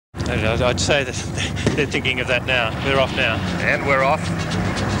I'd say that they're thinking of that now. They're off now. And we're off.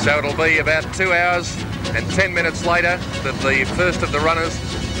 So it'll be about 2 hours and 10 minutes later that the first of the runners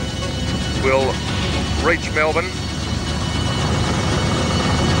will reach Melbourne.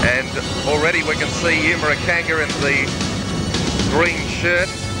 And already we can see Ikangaa in the green shirt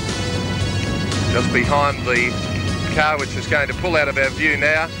just behind the car, which is going to pull out of our view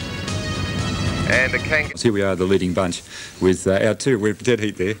now. And Ikangaa. Here we are, the leading bunch, with our two. We're dead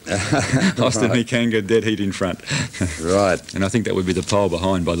heat there. Austin and Ikangaa, dead heat in front. Right. And I think that would be the pole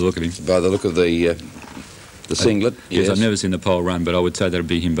behind by the look of him. By the look of the singlet. Yes, I've never seen the pole run, but I would say that would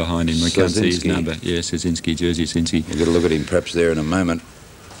be him behind him. We can't see his number. Yes, Szynski, jersey Szynski. We'll get a look at him perhaps there in a moment.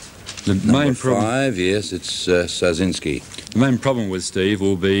 The main problem, 5, yes, it's Szynski. The main problem with Steve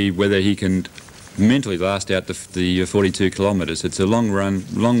will be whether he can mentally last out the 42 kilometres. It's a long run,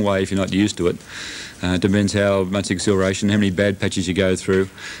 long way if you're not used to it. Depends how much acceleration, how many bad patches you go through,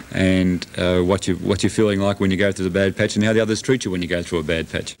 and what you're feeling like when you go through the bad patch, and how the others treat you when you go through a bad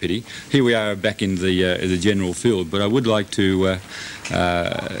patch. Pity. Here we are back in the general field, but I would like to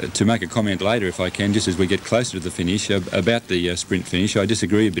make a comment later, if I can, just as we get closer to the finish, about the sprint finish. I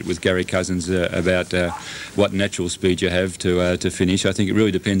disagree a bit with Gary Cousins about what natural speed you have to finish. I think it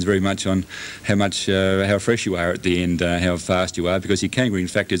really depends very much on how fresh you are at the end, how fast you are, because Ikangaa, in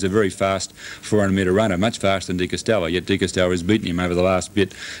fact, is a very fast 400 metre runner, much faster than De Castella, yet De Castella has beaten him over the last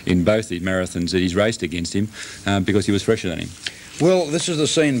bit in both the marathons that he's raced against him because he was fresher than him. Well, this is the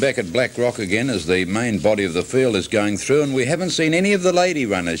scene back at Black Rock again as the main body of the field is going through, and we haven't seen any of the lady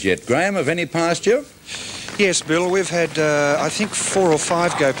runners yet. Graham, have any passed you? Yes, Bill, we've had, I think, 4 or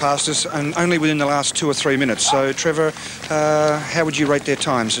 5 go past us, and only within the last 2 or 3 minutes. So, Trevor, how would you rate their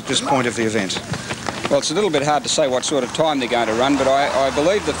times at this point of the event? Well, it's a little bit hard to say what sort of time they're going to run, but I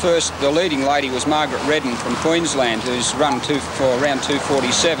believe the leading lady was Margaret Redden from Queensland, who's run for around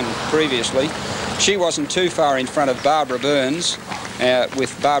 2:47 previously. She wasn't too far in front of Barbara Burns,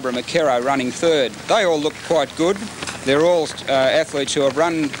 with Barbara McKerrow running third. They all look quite good. They're all athletes who have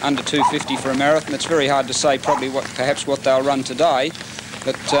run under 2:50 for a marathon. It's very hard to say probably perhaps what they'll run today,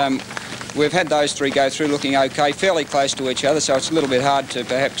 but we've had those 3 go through looking okay, fairly close to each other, so it's a little bit hard to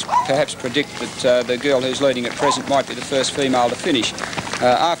perhaps predict that the girl who's leading at present might be the first female to finish.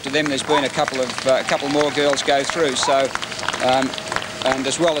 After them, there's been a couple more girls go through, so and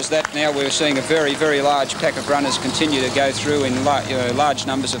as well as that, now we're seeing a very, very large pack of runners continue to go through in large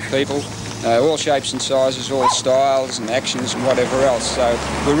numbers of people, all shapes and sizes, all styles and actions and whatever else. So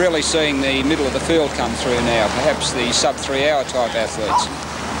we're really seeing the middle of the field come through now, perhaps the sub-3 hour type athletes.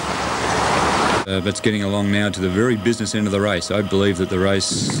 But it's getting along now to the very business end of the race. I believe that the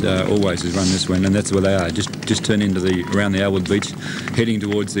race always is run this way, and that's where they are. Just turn around the Alwood Beach, heading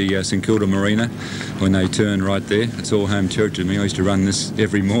towards the St Kilda Marina. When they turn right there, it's all home territory to me. I used to run this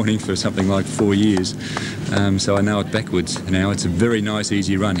every morning for something like 4 years, so I know it backwards now. It's a very nice,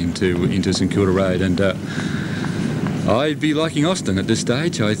 easy run into St Kilda Road, and I'd be liking Austin at this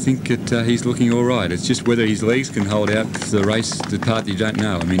stage. I think that he's looking all right. It's just whether his legs can hold out the race, the part that you don't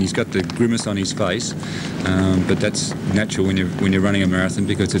know. I mean, he's got the grimace on his face, but that's natural when you're running a marathon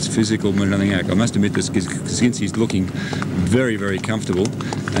because it's physical more than anything else. I must admit that Szynski's looking very, very comfortable,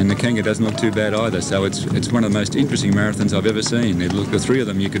 and Ikangaa doesn't look too bad either. So it's one of the most interesting marathons I've ever seen. The 3 of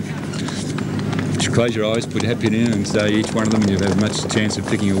them, you could close your eyes, put a hat pin in, and say each one of them, you'd have a much chance of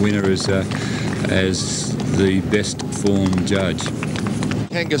picking a winner as the best form judge.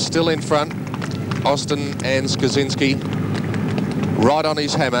 Ikangaa still in front. Austin and Szynski right on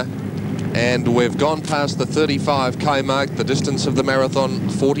his hammer. And we've gone past the 35k mark, the distance of the marathon,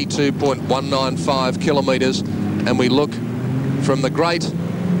 42.195 kilometres. And we look from the great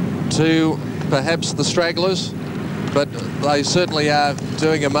to perhaps the stragglers, but they certainly are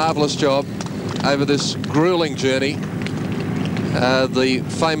doing a marvellous job over this gruelling journey. The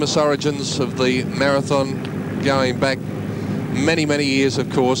famous origins of the marathon going back many, many years, of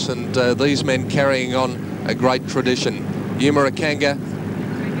course, and these men carrying on a great tradition. Ikangaa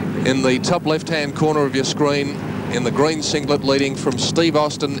in the top left-hand corner of your screen in the green singlet, leading from Steve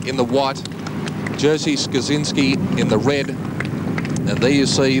Austin in the white, jersey Szynski in the red, and there you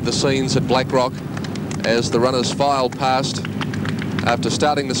see the scenes at Black Rock as the runners filed past after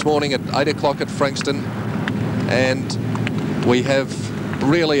starting this morning at 8 o'clock at Frankston, and we have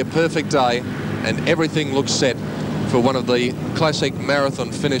really a perfect day, and everything looks set for one of the classic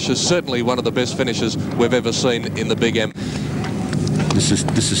marathon finishes, certainly one of the best finishes we've ever seen in the Big M. This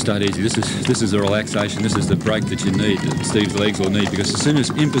is start easy. This is the relaxation. This is the break that you need, that Steve's legs will need, because as soon as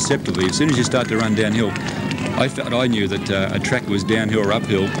you start to run downhill, I knew that a track was downhill or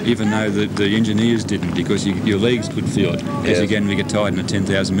uphill, even though the engineers didn't, because your legs could feel it. As again, we get tired in at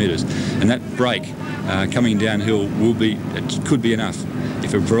 10,000 metres, and that break coming downhill could be enough.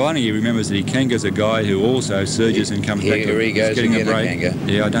 If providing he remembers that Ikangaa's a guy who also surges and comes back. Here he goes getting again, a break. Ikangaa.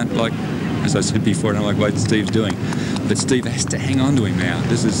 Yeah, I don't like, as I said before, I don't like what Steve's doing, but Steve has to hang on to him now.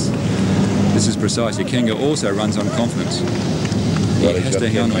 This is precise. Ikangaa also runs on confidence. Well, he has to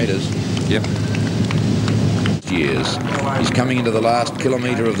hang on to metres. Yep. Years. He's coming into the last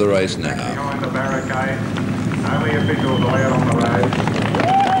kilometre of the race now.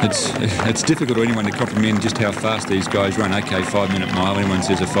 It's difficult for anyone to comprehend just how fast these guys run. Okay, 5-minute mile. Anyone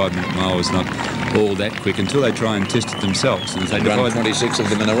says a 5-minute mile is not all that quick until they try and test it themselves. And they run 26 of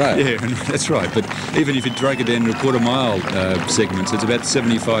them in a row. Yeah, that's right. But even if you break it down to a quarter-mile segments, it's about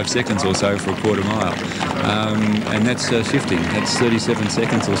 75 seconds or so for a quarter-mile. And that's shifting. That's 37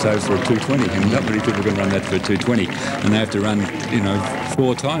 seconds or so for a 220. And not many people can run that for a 220. And they have to run,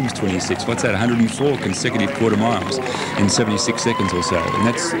 4 times 26. What's that? 104 consecutive quarter miles in 76 seconds or so. And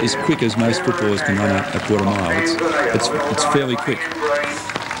that's as quick as most footballers can run a quarter mile. It's fairly quick.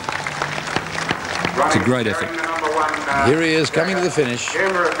 It's a great effort. Here he is coming to the finish. All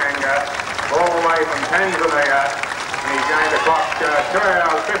the way from Tanzania. He's going to clock 2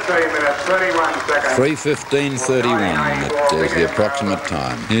 hours, 15 minutes, 31 seconds. 3:15:31. That is the approximate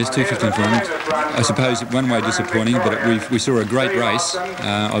time. Yes, 2:15. I suppose one way disappointing, but we saw a great race.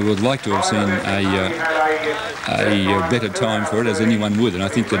 I would like to have seen a better time for it, as anyone would, and I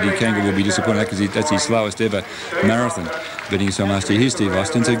think that Ikangaa will be disappointed because that's his slowest ever marathon, beating his son last year. Here's Steve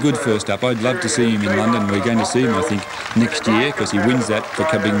Austin. It's a good first up. I'd love to see him in London. We're going to see him, I think, next year, because he wins that for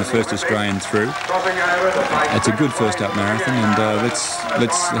being the first Australian through. It's a good first up marathon, and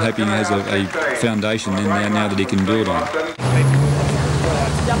let's hope he has a foundation in there now that he can build on.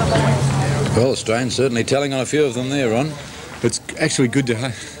 Well, Australians certainly telling on a few of them there, Ron. It's actually good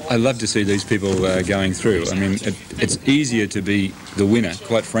to... I love to see these people going through. I mean, it's easier to be the winner,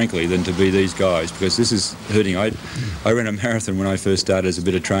 quite frankly, than to be these guys, because this is hurting. I ran a marathon when I first started as a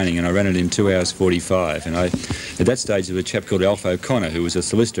bit of training, and I ran it in 2 hours 45. And at that stage, there was a chap called Alf O'Connor, who was a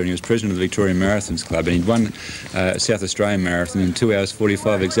solicitor, and he was president of the Victorian Marathons Club, and he'd won South Australian Marathon in 2 hours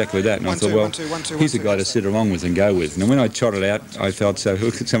 45, exactly that. And I thought, well, he's a guy to sit along with and go with. And when I trotted out, I felt so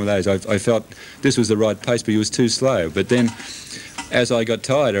hooked at some of those. I felt this was the right pace, but he was too slow. But then, as I got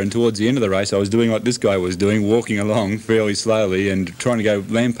tighter and towards the end of the race, I was doing what this guy was doing, walking along fairly slowly and trying to go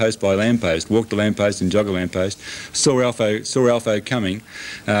lamppost by lamppost, walk the lamppost and jog a lamppost. Saw Alfo coming,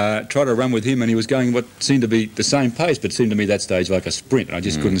 tried to run with him, and he was going what seemed to be the same pace, but seemed to me that stage like a sprint. I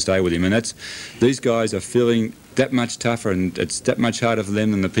just couldn't stay with him. And these guys are feeling that much tougher, and it's that much harder for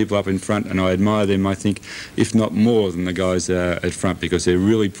them than the people up in front, and I admire them, I think, if not more than the guys at front, because they're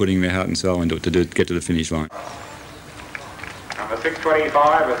really putting their heart and soul into it to get to the finish line. Number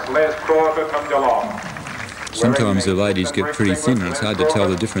 625 is Les Crawford from Geelong. Sometimes the ladies get pretty thin, and it's hard to tell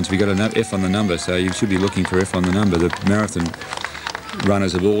the difference. We got an F on the number, so you should be looking for F on the number. The marathon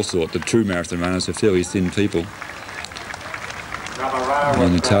runners of all sorts, the true marathon runners, are fairly thin people.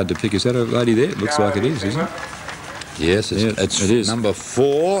 And it's hard to pick. Is that a lady there? It looks like it is, isn't it? Yes, it is. Number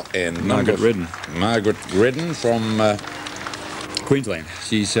 4 and Margaret Redden. Margaret Redden from Queensland.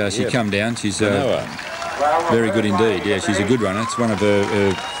 She come down. She's very good indeed. Yeah, she's a good runner. It's one of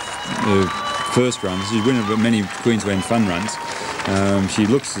her first runs. She's winning many Queensland fun runs.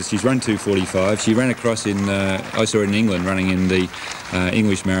 She's run 2:45. She ran across I saw her in England running in the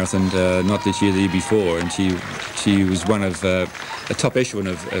English marathon, not this year, the year before, and she was one of a top echelon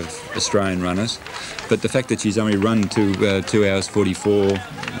of Australian runners. But the fact that she's only run 2 hours 44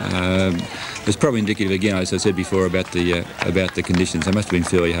 is probably indicative, again, as I said before, about the conditions. They must have been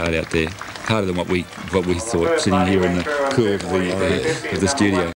fairly hard out there, harder than what we thought sitting here in the cool of the studio.